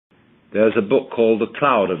There's a book called The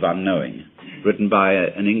Cloud of Unknowing, written by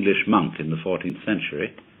an English monk in the 14th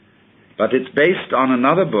century, but it's based on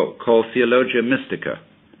another book called Theologia Mystica,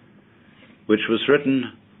 which was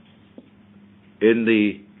written in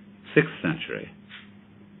the 6th century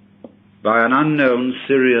by an unknown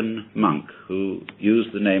Syrian monk who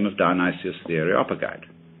used the name of Dionysius The Areopagite.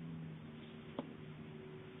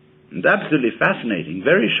 It's absolutely fascinating,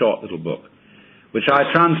 very short little book, which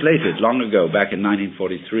I translated long ago, back in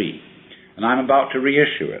 1943, and I'm about to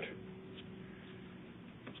reissue it.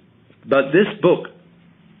 But this book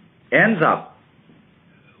ends up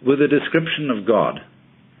with a description of God,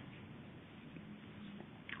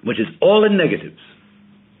 which is all in negatives.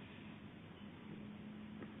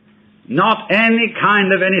 Not any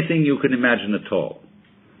kind of anything you can imagine at all.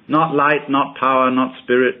 Not light, not power, not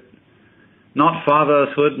spirit, not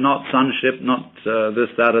fatherhood, not sonship, not this,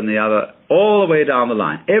 that, and the other, all the way down the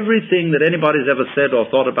line. Everything that anybody's ever said or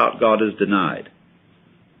thought about God is denied,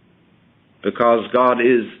 because God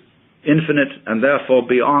is infinite and therefore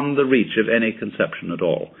beyond the reach of any conception at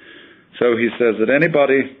all. So he says that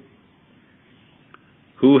anybody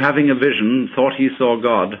who, having a vision, thought he saw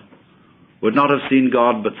God, would not have seen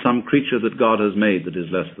God, but some creature that God has made that is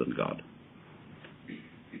less than God.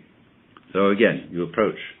 So again, you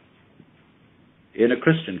approach in a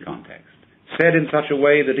Christian context, said in such a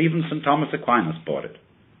way that even St. Thomas Aquinas bought it,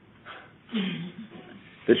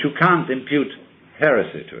 that you can't impute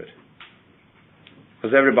heresy to it,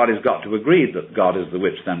 because everybody's got to agree that God is the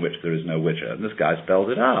which than which there is no whicher, and this guy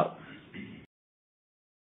spells it out.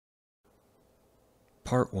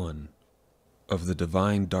 Part 1 of the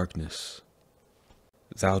Divine Darkness.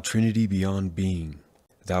 Thou Trinity beyond being,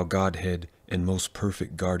 thou Godhead and most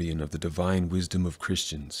perfect guardian of the divine wisdom of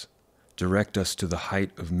Christians, direct us to the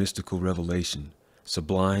height of mystical revelation,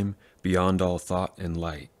 sublime beyond all thought and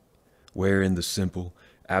light, wherein the simple,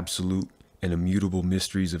 absolute, and immutable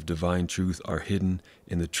mysteries of divine truth are hidden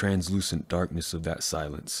in the translucent darkness of that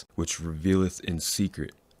silence, which revealeth in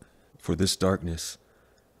secret. For this darkness,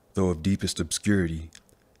 though of deepest obscurity,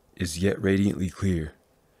 is yet radiantly clear,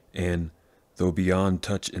 and, though beyond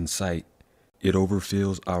touch and sight, it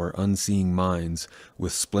overfills our unseeing minds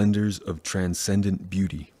with splendors of transcendent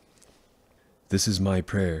beauty. This is my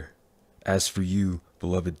prayer. As for you,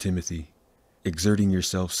 beloved Timothy, exerting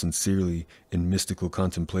yourself sincerely in mystical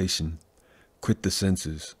contemplation, quit the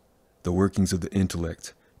senses, the workings of the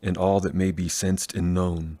intellect, and all that may be sensed and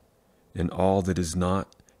known, and all that is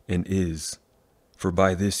not and is, for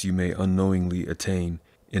by this you may unknowingly attain,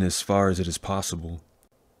 in as far as it is possible,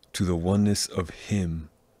 to the oneness of Him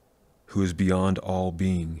who is beyond all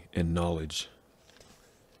being and knowledge.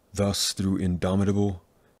 Thus, through indomitable,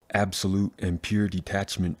 absolute, and pure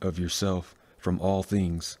detachment of yourself from all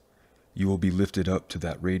things, you will be lifted up to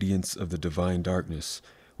that radiance of the divine darkness,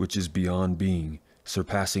 which is beyond being,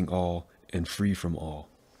 surpassing all, and free from all.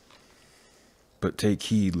 But take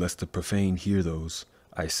heed lest the profane hear those,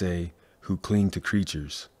 I say, who cling to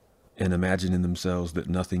creatures, and imagine in themselves that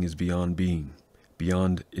nothing is beyond being,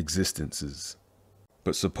 beyond existences,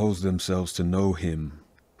 but suppose themselves to know Him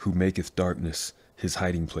who maketh darkness His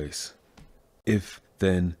hiding place. If,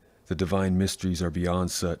 then, the divine mysteries are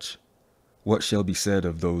beyond such, what shall be said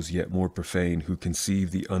of those yet more profane who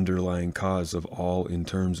conceive the underlying cause of all in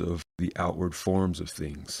terms of the outward forms of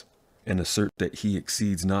things, and assert that He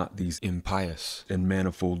exceeds not these impious and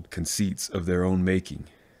manifold conceits of their own making?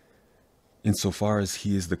 Insofar as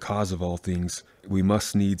He is the cause of all things, we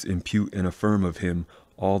must needs impute and affirm of Him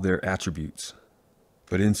all their attributes.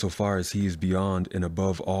 But insofar as He is beyond and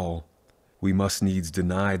above all, we must needs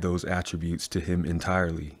deny those attributes to Him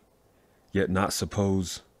entirely, yet not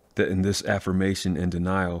suppose that in this affirmation and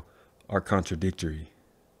denial are contradictory,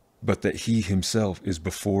 but that He Himself is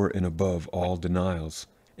before and above all denials,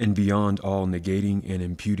 and beyond all negating and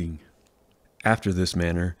imputing. After this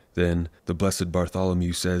manner, then, the blessed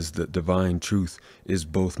Bartholomew says that divine truth is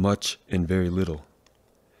both much and very little,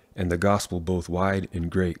 and the gospel both wide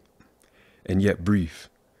and great, and yet brief.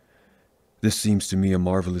 This seems to me a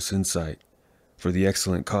marvelous insight, for the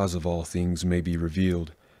excellent cause of all things may be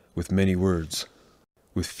revealed with many words,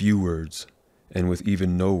 with few words, and with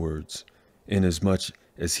even no words, inasmuch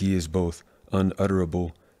as He is both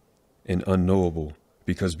unutterable and unknowable,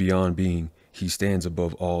 because beyond being He stands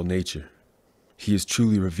above all nature. He is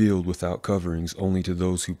truly revealed without coverings only to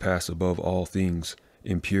those who pass above all things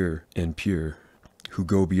impure and pure, who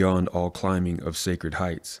go beyond all climbing of sacred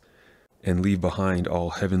heights, and leave behind all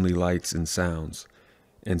heavenly lights and sounds,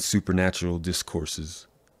 and supernatural discourses,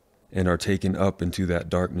 and are taken up into that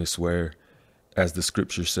darkness where, as the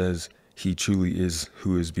Scripture says, He truly is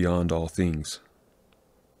who is beyond all things.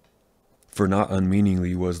 For not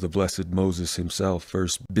unmeaningly was the blessed Moses himself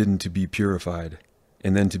first bidden to be purified,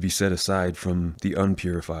 and then to be set aside from the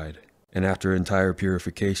unpurified. And after entire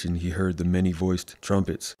purification he heard the many-voiced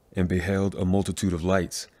trumpets, and beheld a multitude of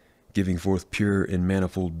lights, giving forth pure and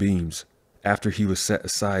manifold beams. After he was set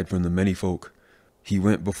aside from the many folk, he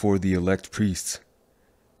went before the elect priests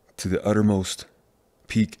to the uttermost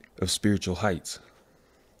peak of spiritual heights.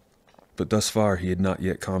 But thus far he had not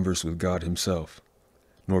yet conversed with God himself,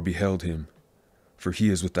 nor beheld him, for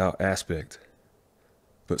he is without aspect,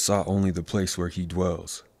 but saw only the place where he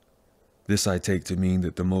dwells. This I take to mean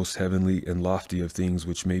that the most heavenly and lofty of things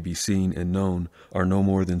which may be seen and known are no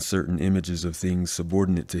more than certain images of things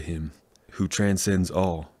subordinate to him, who transcends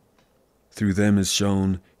all. Through them is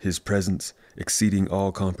shown his presence exceeding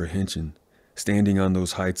all comprehension, standing on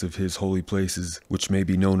those heights of his holy places which may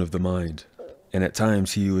be known of the mind. And at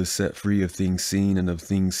times he who is set free of things seen and of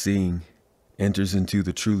things seeing enters into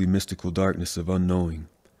the truly mystical darkness of unknowing,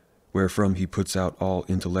 wherefrom he puts out all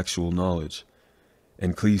intellectual knowledge,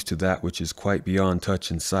 and cleaves to that which is quite beyond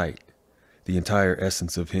touch and sight, the entire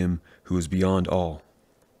essence of him who is beyond all.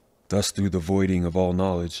 Thus through the voiding of all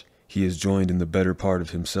knowledge, he is joined in the better part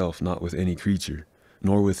of himself, not with any creature,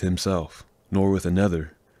 nor with himself, nor with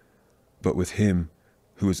another, but with him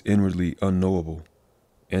who is inwardly unknowable,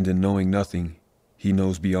 and in knowing nothing, he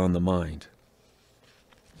knows beyond the mind.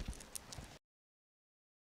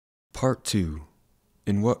 Part 2.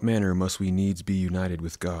 In what manner must we needs be united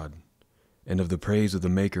with God, and of the praise of the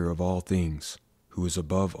Maker of all things, who is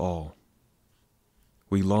above all.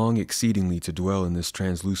 We long exceedingly to dwell in this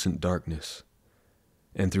translucent darkness,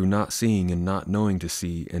 and through not seeing and not knowing to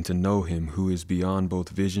see and to know him who is beyond both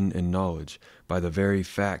vision and knowledge, by the very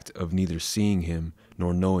fact of neither seeing him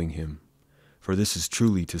nor knowing him. For this is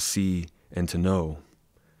truly to see and to know.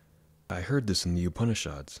 I heard this in the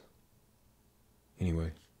Upanishads.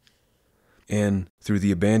 Anyway. And through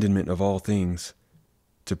the abandonment of all things,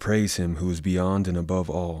 to praise him who is beyond and above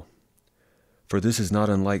all. For this is not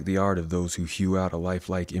unlike the art of those who hew out a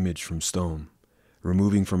lifelike image from stone,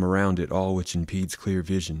 removing from around it all which impedes clear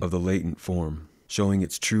vision of the latent form, showing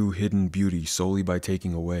its true hidden beauty solely by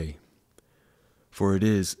taking away. For it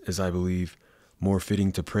is, as I believe, more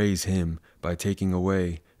fitting to praise him by taking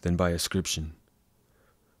away than by ascription.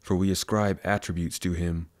 For we ascribe attributes to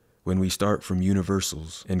him when we start from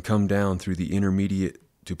universals and come down through the intermediate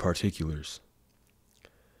to particulars.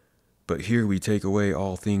 But here we take away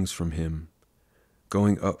all things from him,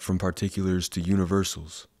 going up from particulars to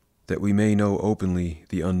universals, that we may know openly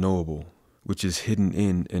the unknowable, which is hidden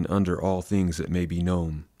in and under all things that may be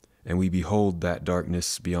known, and we behold that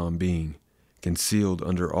darkness beyond being, concealed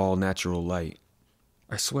under all natural light.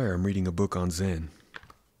 I swear I'm reading a book on Zen.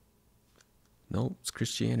 No, it's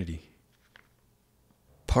Christianity.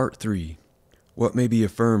 Part 3. What may be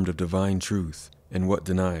affirmed of divine truth, and what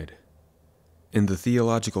denied. In the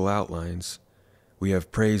theological outlines, we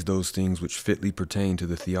have praised those things which fitly pertain to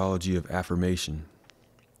the theology of affirmation.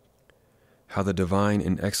 How the divine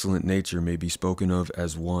and excellent nature may be spoken of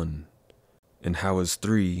as one, and how as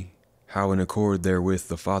three, how in accord therewith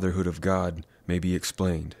the fatherhood of God may be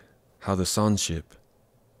explained, how the sonship,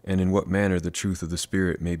 and in what manner the truth of the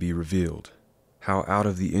Spirit may be revealed, how out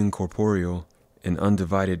of the incorporeal and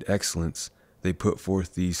undivided excellence they put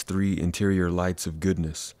forth these three interior lights of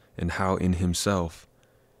goodness, and how in himself,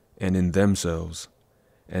 and in themselves,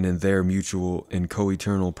 and in their mutual and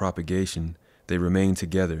co-eternal propagation they remain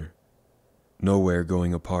together, nowhere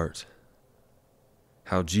going apart.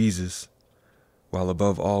 How Jesus, while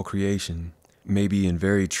above all creation, may be in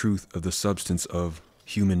very truth of the substance of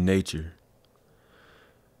human nature.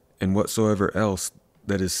 And whatsoever else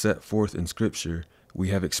that is set forth in Scripture we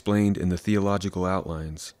have explained in the theological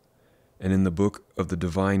outlines, and in the book of the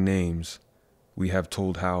divine names we have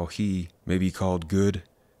told how he may be called good,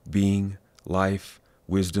 being, life,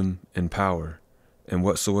 wisdom, and power, and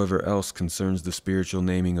whatsoever else concerns the spiritual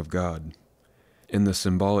naming of God. In the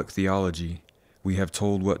symbolic theology we have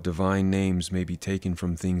told what divine names may be taken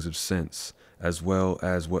from things of sense, as well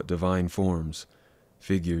as what divine forms,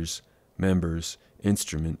 figures, members,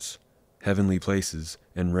 instruments, heavenly places,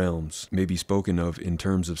 and realms may be spoken of in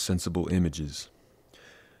terms of sensible images.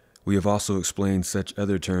 We have also explained such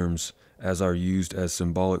other terms as are used as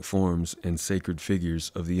symbolic forms and sacred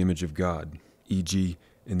figures of the image of God, e.g.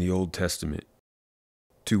 in the Old Testament,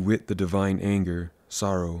 to wit the divine anger,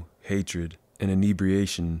 sorrow, hatred, and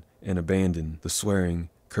inebriation and abandon, the swearing,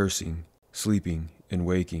 cursing, sleeping, and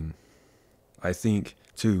waking. I think,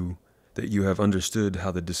 too, that you have understood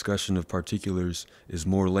how the discussion of particulars is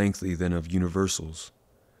more lengthy than of universals,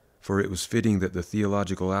 for it was fitting that the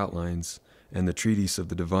theological outlines and the treatise of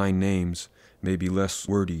the divine names may be less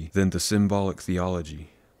wordy than the symbolic theology.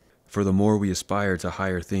 For the more we aspire to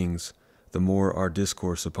higher things, the more our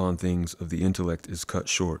discourse upon things of the intellect is cut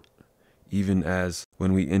short, even as,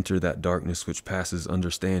 when we enter that darkness which passes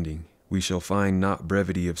understanding, we shall find not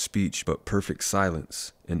brevity of speech but perfect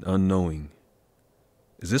silence and unknowing.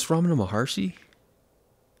 Is this Ramana Maharshi?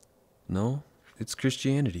 No, it's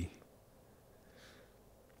Christianity.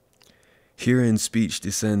 Herein speech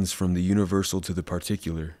descends from the universal to the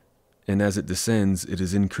particular, and as it descends, it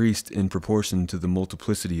is increased in proportion to the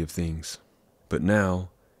multiplicity of things. But now,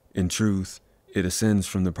 in truth, it ascends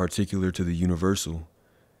from the particular to the universal,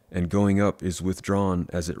 and going up is withdrawn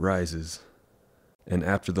as it rises. And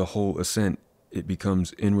after the whole ascent, it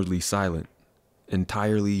becomes inwardly silent,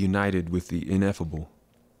 entirely united with the ineffable.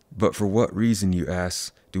 But for what reason, you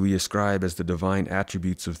ask, do we ascribe as the divine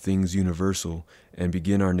attributes of things universal and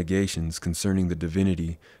begin our negations concerning the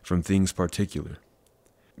divinity from things particular?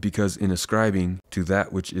 Because in ascribing to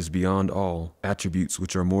that which is beyond all attributes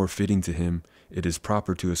which are more fitting to him, it is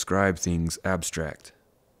proper to ascribe things abstract.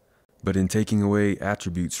 But in taking away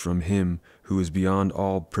attributes from him who is beyond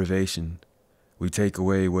all privation, we take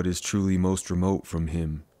away what is truly most remote from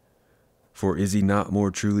him. For is he not more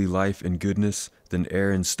truly life and goodness than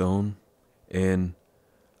air and stone? And,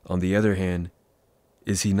 on the other hand,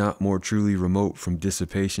 is he not more truly remote from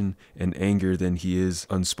dissipation and anger than he is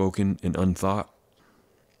unspoken and unthought?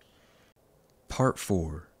 Part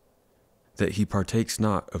 4. That he partakes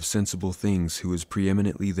not of sensible things who is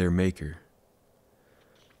preeminently their maker.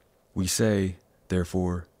 We say,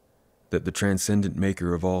 therefore, that the transcendent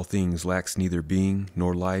maker of all things lacks neither being,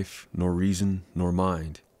 nor life, nor reason, nor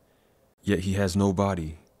mind. Yet he has no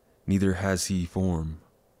body, neither has he form,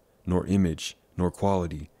 nor image, nor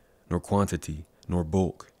quality, nor quantity, nor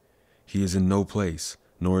bulk. He is in no place,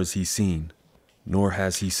 nor is he seen, nor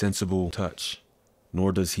has he sensible touch,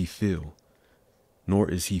 nor does he feel, nor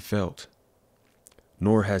is he felt,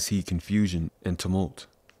 nor has he confusion and tumult,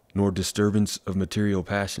 nor disturbance of material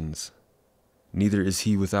passions. Neither is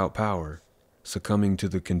he without power, succumbing to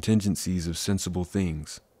the contingencies of sensible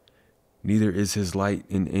things. Neither is his light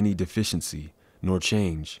in any deficiency, nor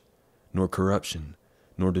change, nor corruption,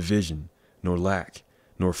 nor division, nor lack,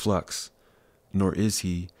 nor flux, nor is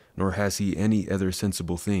he, nor has he any other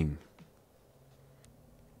sensible thing.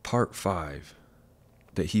 Part 5.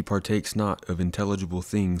 That he partakes not of intelligible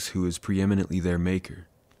things who is preeminently their maker.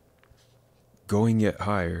 Going yet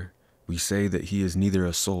higher, we say that he is neither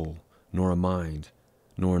a soul, nor a mind,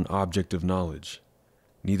 nor an object of knowledge.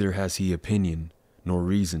 Neither has he opinion, nor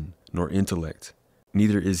reason, nor intellect.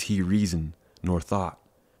 Neither is he reason, nor thought,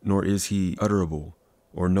 nor is he utterable,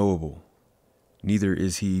 or knowable. Neither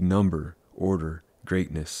is he number, order,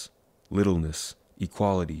 greatness, littleness,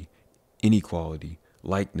 equality, inequality,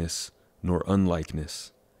 likeness, nor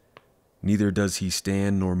unlikeness. Neither does he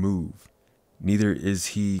stand nor move. Neither is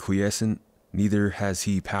he quiescent, neither has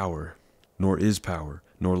he power, nor is power,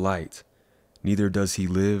 nor light. Neither does he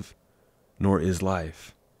live, nor is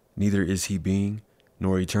life. Neither is he being,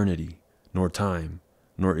 nor eternity, nor time,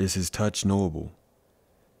 nor is his touch knowable.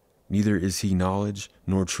 Neither is he knowledge,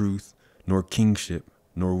 nor truth, nor kingship,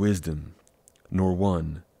 nor wisdom, nor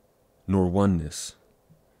one, nor oneness,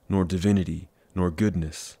 nor divinity, nor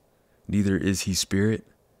goodness. Neither is he spirit,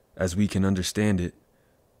 as we can understand it,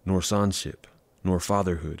 nor sonship, nor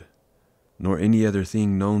fatherhood, nor any other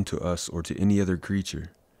thing known to us or to any other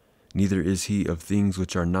creature. Neither is he of things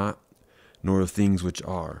which are not, nor of things which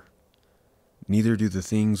are. Neither do the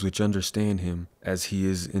things which understand him as he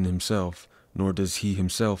is in himself, nor does he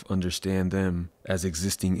himself understand them as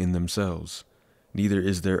existing in themselves. Neither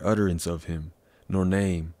is there utterance of him, nor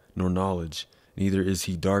name, nor knowledge. Neither is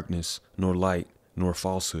he darkness, nor light, nor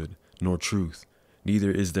falsehood, nor truth.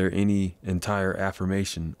 Neither is there any entire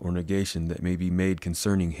affirmation or negation that may be made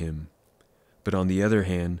concerning him. But on the other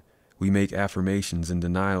hand, we make affirmations and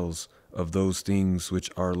denials of those things which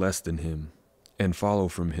are less than him, and follow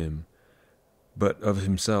from him. But of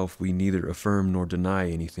himself we neither affirm nor deny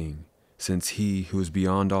anything, since he who is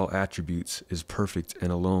beyond all attributes is perfect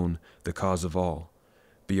and alone the cause of all,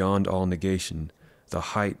 beyond all negation, the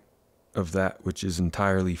height of that which is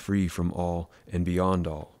entirely free from all and beyond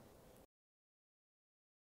all.